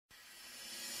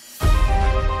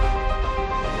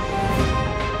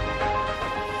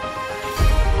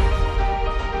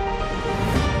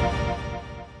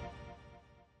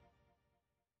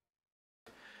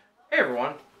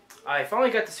finally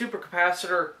got the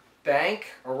supercapacitor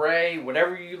bank, array,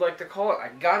 whatever you like to call it. I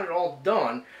got it all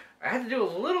done. I had to do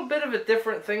a little bit of a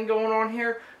different thing going on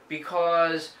here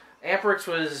because amperics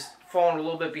was falling a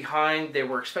little bit behind. They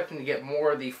were expecting to get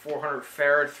more of the 400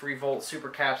 farad 3 volt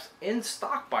supercaps in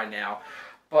stock by now,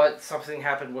 but something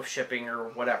happened with shipping or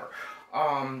whatever.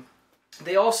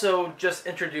 They also just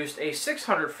introduced a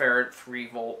 600 farad 3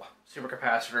 volt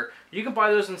supercapacitor. You can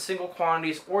buy those in single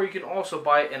quantities, or you can also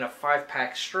buy it in a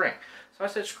 5-pack string. So I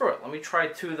said, screw it, let me try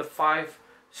 2 of the 5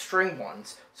 string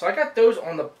ones. So I got those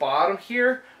on the bottom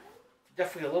here,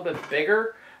 definitely a little bit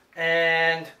bigger,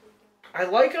 and I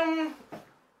like them.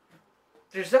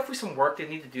 There's definitely some work they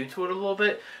need to do to it a little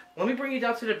bit. Let me bring you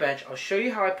down to the bench. I'll show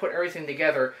you how I put everything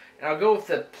together, and I'll go with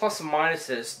the plus and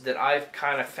minuses that I've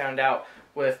kind of found out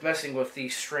with messing with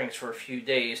these strings for a few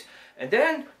days. And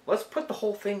then let's put the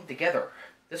whole thing together.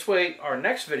 This way, our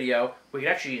next video, we can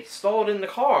actually install it in the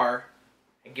car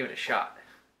and give it a shot.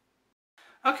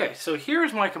 Okay, so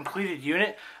here's my completed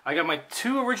unit. I got my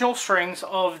 2 original strings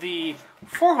of the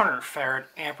 400 farad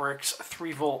amperics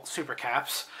 3 volt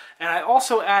supercaps, and I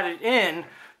also added in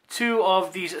 2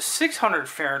 of these 600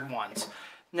 farad ones.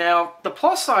 Now, the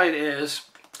plus side is,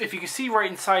 if you can see right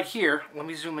inside here, let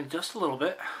me zoom in just a little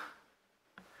bit,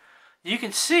 you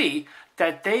can see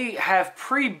that they have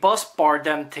pre-bus barred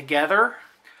them together.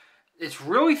 It's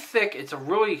really thick, it's a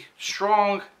really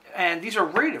strong, and these are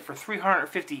rated for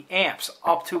 350 amps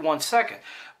up to 1 second,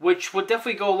 which would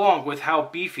definitely go along with how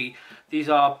beefy these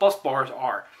bus bars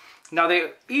are. Now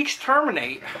they each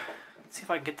terminate, let's see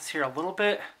if I can get this here a little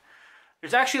bit.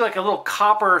 There's actually like a little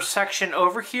copper section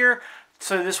over here,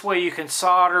 so this way you can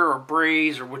solder or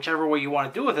braze or whichever way you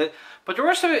want to do with it, but the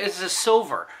rest of it is a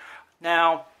silver.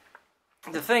 Now,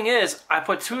 the thing is, I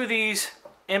put 2 of these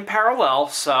in parallel,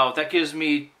 so that gives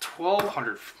me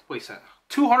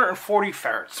 240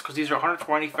 farads, because these are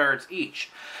 120 farads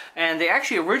each. And they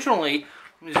actually originally,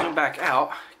 let me zoom back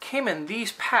out, came in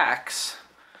these packs.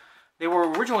 They were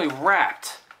originally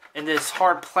wrapped in this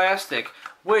hard plastic,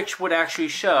 which would actually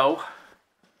show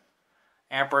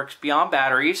amperics beyond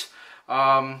batteries,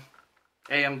 AMD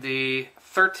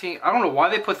 13, I don't know why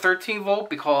they put 13 volt,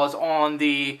 because on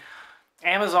the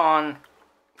Amazon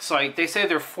site they say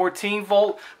they're 14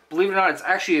 volt. Believe it or not, it's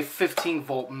actually a 15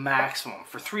 volt maximum.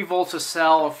 For 3 volts a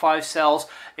cell and 5 cells,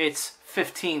 it's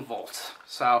 15 volts.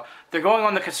 So they're going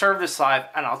on the conservative side,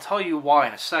 and I'll tell you why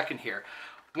in a second here.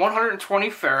 120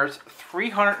 farads,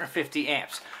 350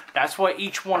 amps. That's what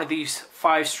each one of these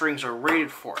 5 strings are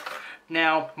rated for.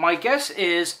 Now, my guess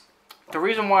is the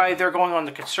reason why they're going on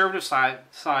the conservative side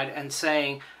and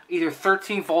saying either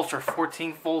 13 volts or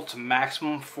 14 volts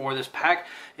maximum for this pack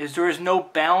is there is no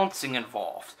balancing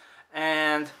involved.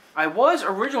 And I was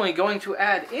originally going to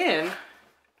add in,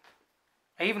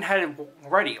 I even had it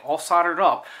ready, all soldered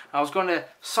up. I was going to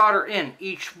solder in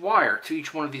each wire to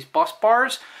each one of these bus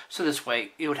bars, so this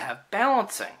way it would have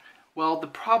balancing. Well, the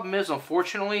problem is,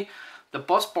 unfortunately, the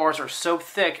bus bars are so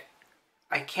thick,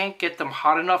 I can't get them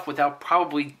hot enough without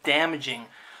probably damaging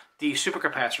the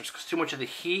supercapacitors, because too much of the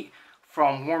heat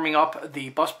from warming up the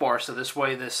bus bar, so this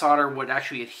way the solder would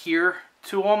actually adhere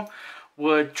to them,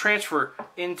 would transfer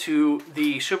into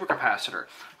the supercapacitor.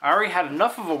 I already had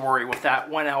enough of a worry with that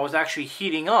when I was actually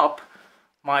heating up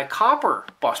my copper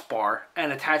bus bar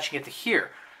and attaching it to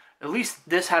here. At least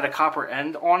this had a copper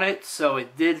end on it, so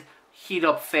it did heat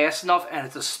up fast enough, and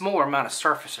it's a smaller amount of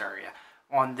surface area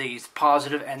on these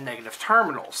positive and negative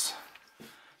terminals.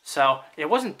 So it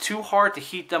wasn't too hard to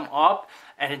heat them up,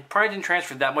 and it probably didn't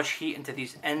transfer that much heat into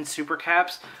these end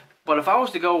supercaps. But if I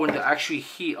was to go and actually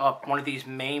heat up one of these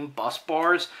main bus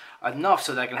bars enough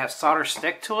so that I can have solder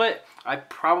stick to it, I'd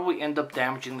probably end up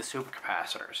damaging the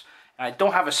supercapacitors. And I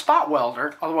don't have a spot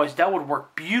welder, otherwise that would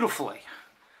work beautifully.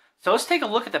 So let's take a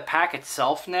look at the pack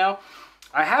itself now.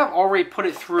 I have already put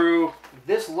it through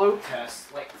this load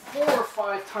test like 4 or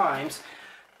 5 times,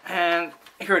 and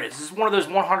here it is. This is one of those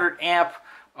 100 amp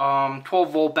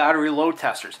 12 volt battery load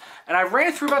testers, and I ran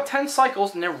it through about 10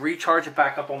 cycles and then recharged it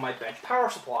back up on my bench power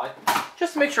supply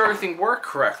just to make sure everything worked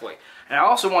correctly. And I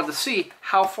also wanted to see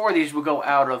how far these would go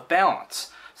out of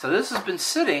balance. So this has been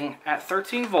sitting at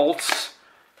 13 volts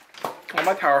on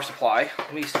my power supply.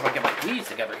 Let me see if I can get my leads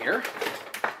together here.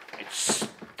 It's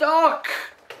stuck.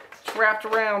 It's wrapped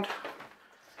around.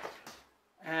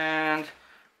 And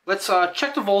let's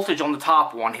check the voltage on the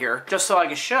top one here, just so I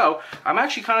can show. I'm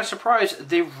actually kind of surprised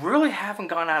they really haven't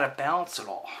gone out of balance at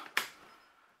all.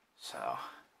 So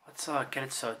let's get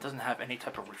it so it doesn't have any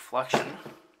type of reflection.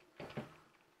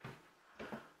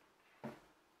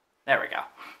 There we go.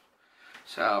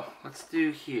 So let's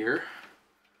do here.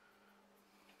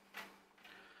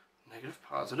 Negative,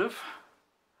 positive.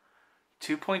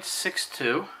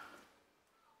 2.62,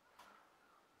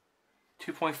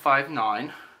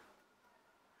 2.59,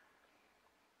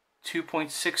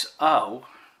 2.60,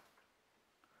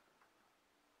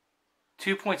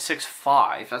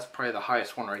 2.65, that's probably the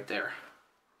highest one right there,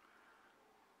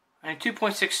 and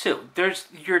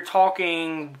 2.62. You're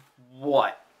talking,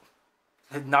 what,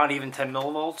 not even 10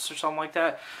 millivolts or something like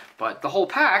that, but the whole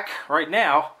pack right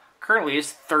now currently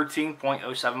is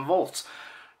 13.07 volts.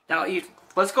 Now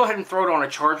let's go ahead and throw it on a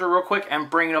charger real quick and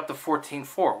bring it up to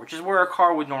 14.4, which is where a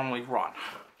car would normally run.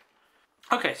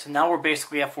 Okay, so now we're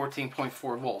basically at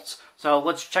 14.4 volts. So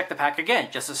let's check the pack again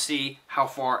just to see how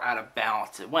far out of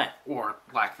balance it went, or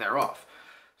lack thereof.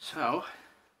 So,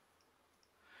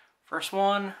 first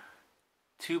one,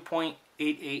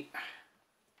 2.88,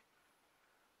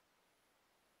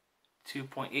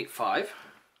 2.85,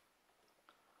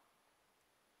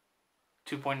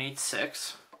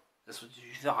 2.86, this was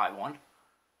usually the high one,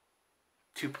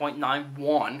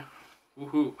 2.91,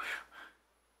 woohoo,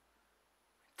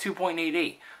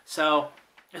 2.88. So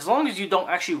as long as you don't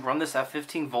actually run this at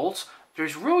 15 volts,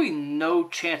 there's really no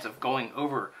chance of going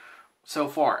over so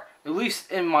far, at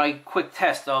least in my quick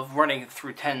test of running it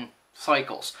through 10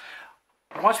 cycles.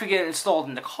 Once we get it installed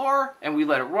in the car and we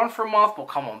let it run for a month, we'll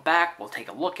come on back, we'll take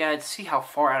a look at it, see how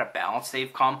far out of balance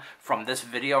they've come from this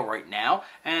video right now,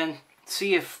 and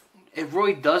see if it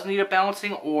really does need a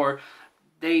balancing, or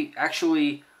they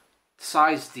actually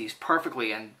size these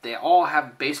perfectly and they all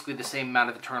have basically the same amount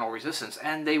of internal resistance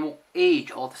and they will age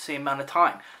all at the same amount of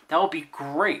time. That would be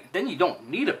great. Then you don't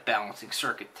need a balancing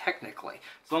circuit technically,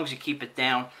 as long as you keep it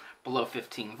down below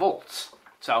 15 volts.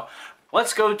 So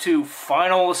let's go to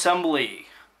final assembly.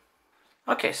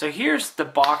 Okay, so here's the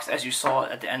box as you saw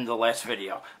at the end of the last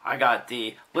video. I got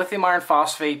the lithium iron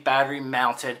phosphate battery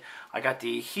mounted. I got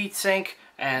the heatsink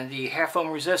and the half ohm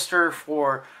resistor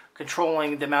for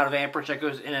controlling the amount of amperage that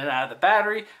goes in and out of the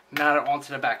battery, mounted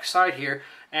onto the back side here,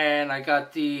 and I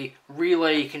got the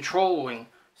relay controlling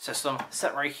system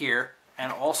set right here,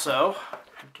 and also,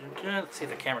 let's see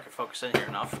if the camera can focus in here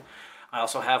enough, I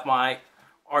also have my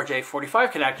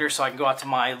RJ45 connector so I can go out to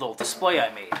my little display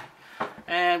I made.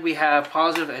 And we have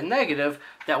positive and negative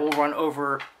that will run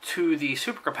over to the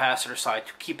supercapacitor side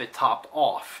to keep it topped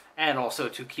off, and also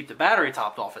to keep the battery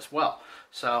topped off as well.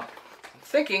 So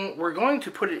thinking we're going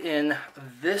to put it in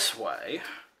this way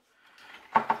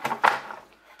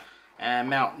and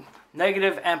mount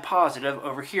negative and positive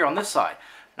over here on this side.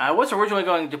 Now I was originally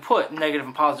going to put negative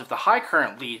and positive, the high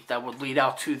current lead that would lead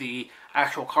out to the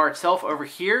actual car itself over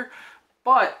here,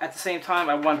 but at the same time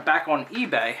I went back on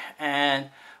eBay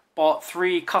and bought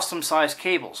 3 custom sized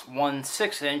cables, one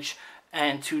 6-inch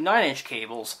and 2 9-inch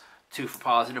cables, 2 for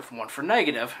positive, 1 for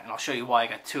negative, and I'll show you why I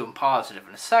got 2 in positive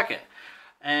in a second.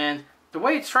 And the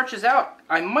way it stretches out,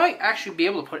 I might actually be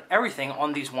able to put everything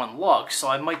on these one lugs, so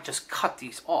I might just cut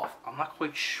these off. I'm not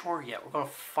quite sure yet. We're going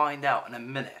to find out in a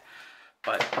minute.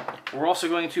 But we're also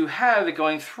going to have it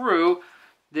going through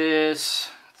this,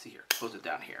 let's see here, close it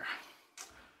down here.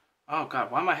 Oh god,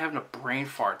 why am I having a brain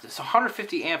fart? This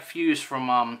 150 amp fuse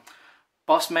from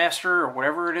Busmaster or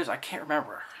whatever it is, I can't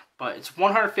remember. But it's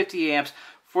 150 amps,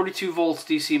 42 volts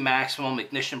DC maximum,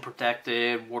 ignition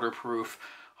protected, waterproof,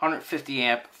 150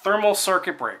 amp thermal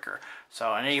circuit breaker.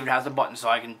 So, and it even has a button so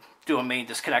I can do a main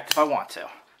disconnect if I want to.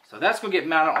 So that's going to get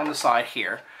mounted on the side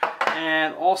here.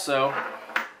 And also,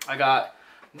 I got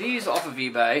these off of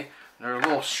eBay. They're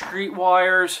little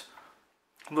Streetwires,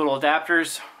 little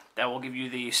adapters that will give you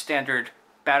the standard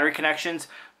battery connections.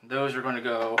 Those are going to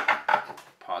go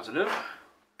positive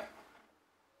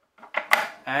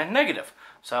and negative.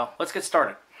 So let's get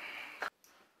started.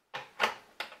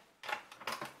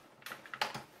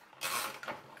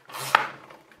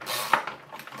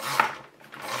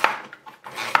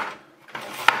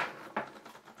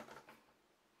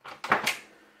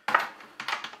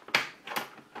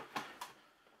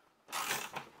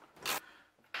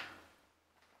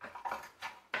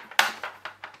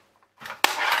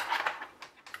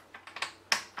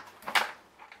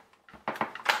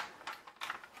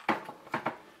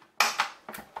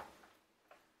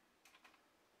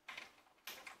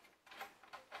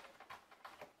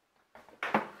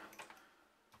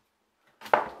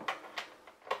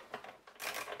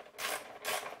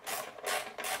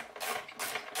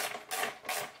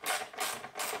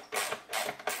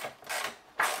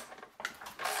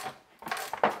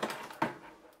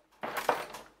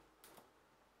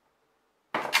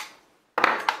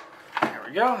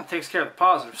 Go. It takes care of the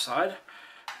positive side,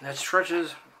 and that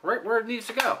stretches right where it needs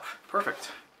to go. Perfect.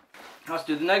 Now let's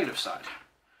do the negative side.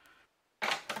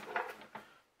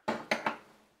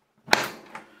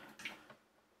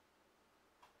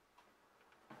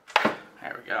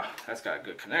 That's got a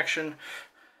good connection.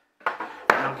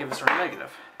 And it'll give us our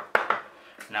negative.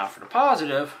 Now for the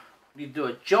positive, we need to do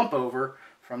a jump over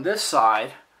from this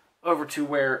side over to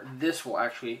where this will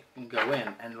actually go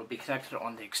in, and it'll be connected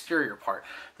on the exterior part.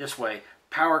 This way,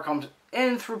 power comes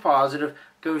in through positive,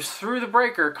 goes through the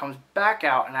breaker, comes back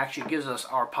out, and actually gives us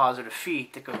our positive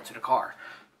feed that goes to the car.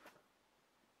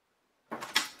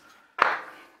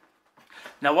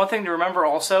 Now, one thing to remember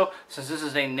also, since this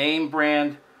is a name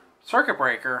brand circuit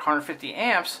breaker, 150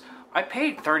 amps, I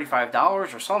paid $35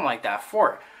 or something like that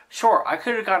for it. Sure, I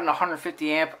could have gotten a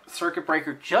 150 amp circuit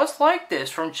breaker just like this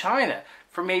from China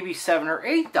for maybe $7 or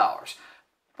 $8.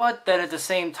 But then at the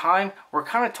same time, we're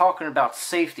kind of talking about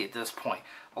safety at this point.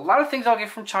 A lot of things I'll get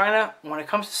from China, when it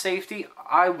comes to safety,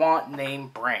 I want name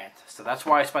brand. So that's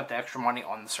why I spent the extra money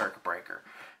on the circuit breaker.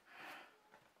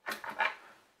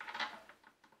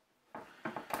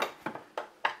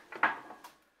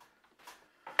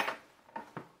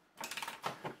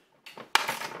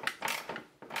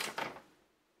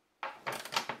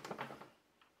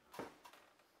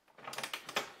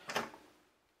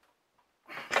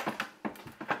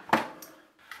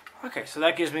 Okay, so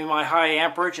that gives me my high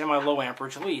amperage and my low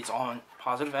amperage leads on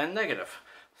positive and negative.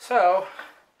 So,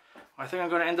 what I think I'm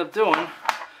going to end up doing,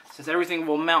 since everything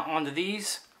will mount onto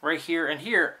these right here and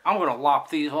here, I'm going to lop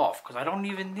these off because I don't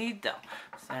even need them.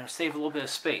 And save a little bit of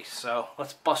space. So,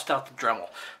 let's bust out the Dremel.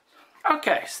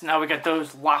 Okay, so now we got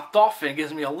those lopped off, and it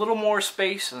gives me a little more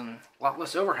space and a lot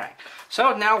less overhang.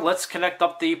 So now let's connect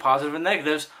up the positive and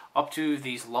negatives up to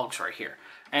these lugs right here.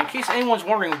 And in case anyone's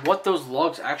wondering what those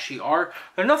lugs actually are,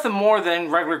 they're nothing more than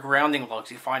regular grounding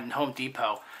lugs you find in Home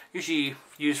Depot, usually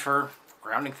used for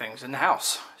grounding things in the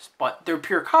house. But they're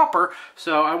pure copper,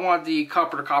 so I want the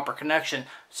copper to copper connection,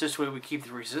 so this way we keep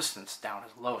the resistance down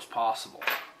as low as possible.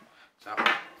 So.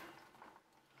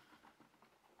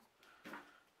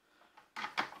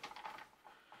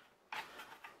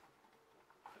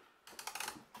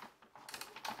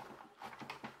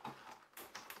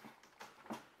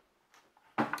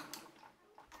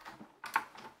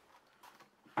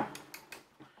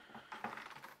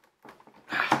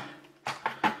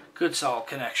 Good solid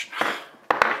connection.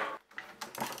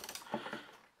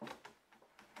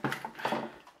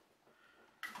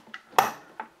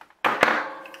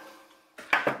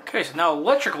 Okay, so now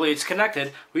electrically it's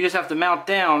connected. We just have to mount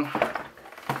down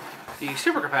the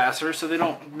supercapacitors so they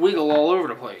don't wiggle all over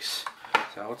the place.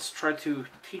 So let's try to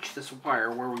teach this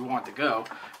wire where we want to go,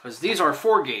 because these are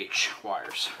 4-gauge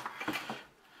wires.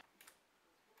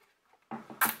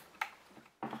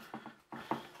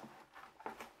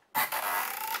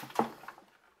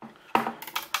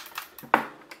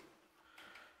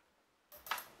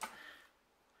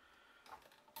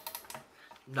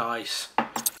 Nice.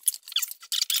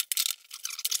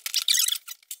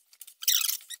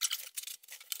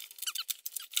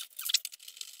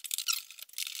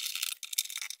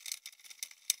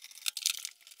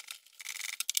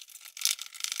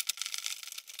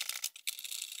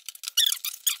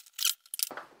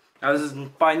 Now this is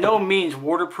by no means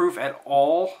waterproof at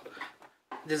all.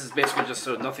 This is basically just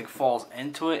so nothing falls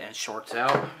into it and shorts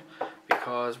out,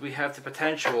 because we have the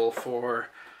potential for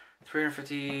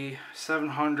 350,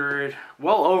 700,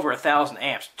 well over 1,000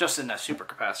 amps just in that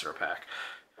supercapacitor pack.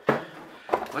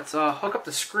 Let's hook up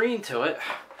the screen to it,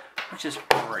 which is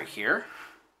right here.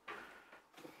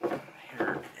 Here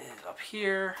it is up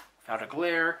here, without a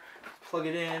glare. Plug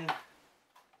it in,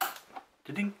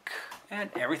 dink, and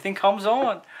everything comes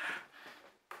on.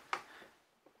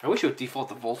 I wish it would default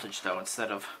the voltage though instead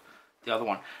of the other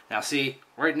one. Now see,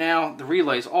 right now the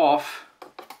relay's off.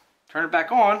 Turn it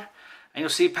back on, and you'll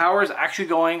see power is actually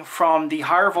going from the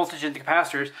higher voltage into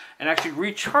capacitors and actually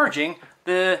recharging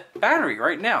the battery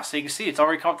right now. So you can see it's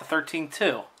already come up to 13.2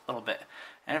 a little bit.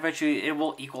 And eventually it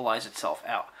will equalize itself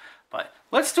out. But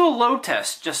let's do a load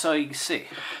test just so you can see.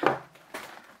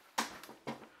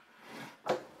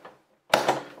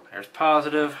 There's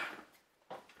positive.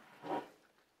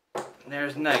 And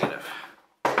there's negative.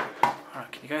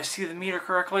 Alright, can you guys see the meter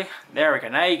correctly? There we go.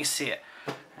 Now you can see it.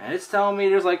 And it's telling me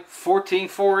there's like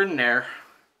 14.4 in there.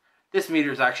 This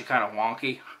meter is actually kind of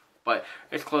wonky, but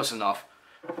it's close enough.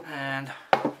 And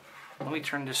let me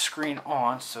turn this screen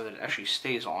on so that it actually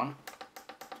stays on.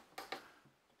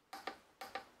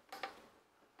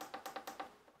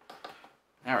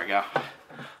 There we go.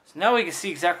 So now we can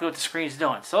see exactly what the screen's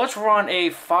doing. So let's run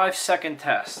a 5-second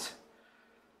test.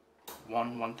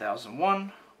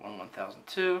 1001,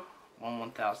 1002,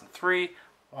 1003,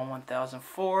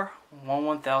 1004,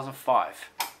 1005.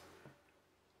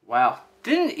 Wow,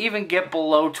 didn't even get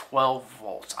below 12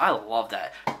 volts. I love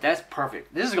that. That's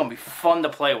perfect. This is going to be fun to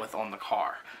play with on the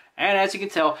car. And as you can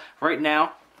tell, right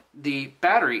now, the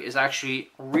battery is actually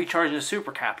recharging the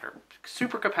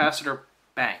supercapacitor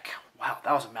bank. Wow,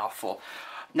 that was a mouthful.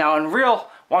 Now in real,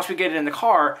 once we get it in the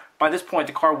car, by this point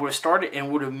the car would have started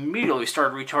and would have immediately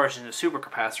started recharging the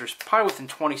supercapacitors, probably within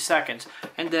 20 seconds,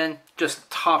 and then just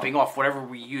topping off whatever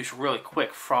we use really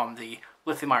quick from the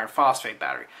lithium iron phosphate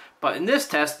battery. But in this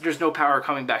test, there's no power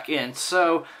coming back in,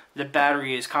 so the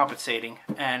battery is compensating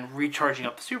and recharging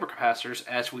up the supercapacitors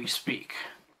as we speak.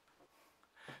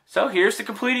 So here's the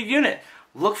completed unit.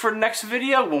 Look for the next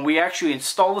video when we actually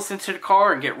install this into the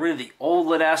car and get rid of the old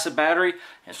lead acid battery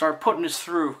and start putting this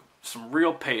through some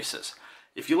real paces.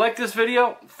 If you like this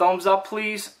video, thumbs up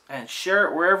please, and share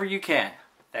it wherever you can.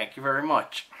 Thank you very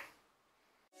much.